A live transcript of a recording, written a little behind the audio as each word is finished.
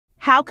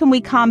How can we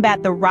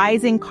combat the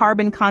rising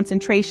carbon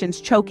concentrations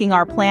choking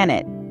our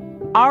planet?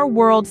 Our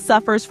world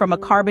suffers from a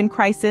carbon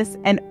crisis,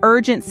 an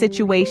urgent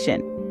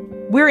situation.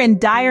 We're in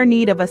dire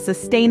need of a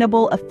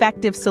sustainable,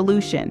 effective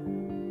solution.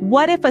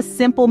 What if a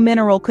simple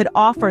mineral could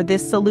offer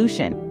this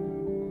solution?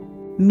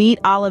 Meet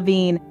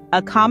olivine,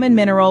 a common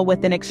mineral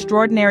with an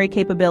extraordinary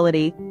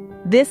capability.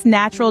 This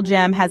natural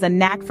gem has a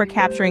knack for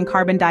capturing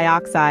carbon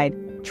dioxide,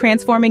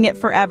 transforming it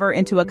forever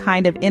into a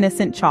kind of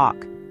innocent chalk.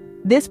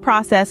 This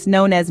process,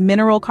 known as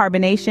mineral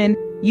carbonation,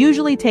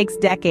 usually takes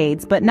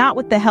decades, but not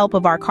with the help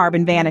of our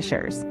carbon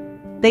vanishers.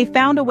 They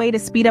found a way to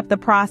speed up the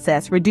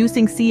process,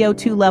 reducing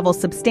CO2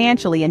 levels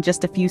substantially in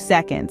just a few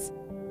seconds.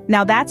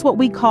 Now that's what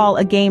we call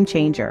a game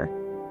changer.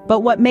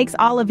 But what makes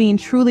olivine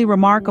truly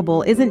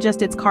remarkable isn't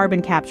just its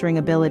carbon capturing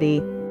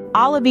ability.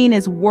 Olivine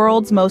is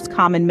world's most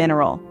common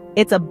mineral.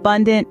 It's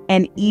abundant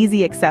and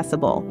easy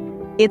accessible.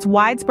 Its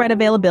widespread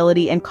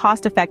availability and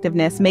cost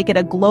effectiveness make it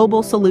a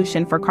global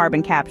solution for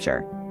carbon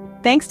capture.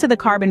 Thanks to the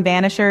carbon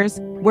vanishers,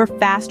 we're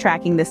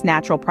fast-tracking this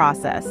natural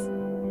process.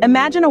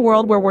 Imagine a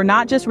world where we're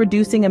not just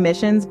reducing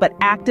emissions, but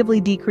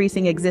actively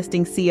decreasing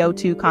existing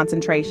CO2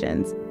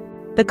 concentrations.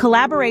 The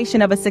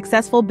collaboration of a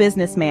successful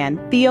businessman,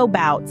 Theo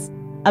Bouts,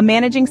 a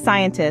managing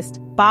scientist,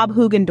 Bob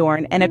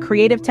Hugendorn, and a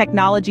creative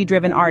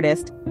technology-driven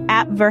artist,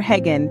 Ap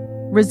Verhegen,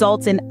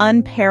 results in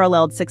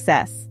unparalleled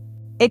success.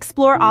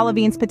 Explore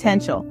olivine's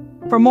potential.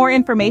 For more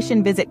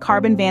information, visit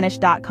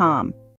CarbonVanish.com.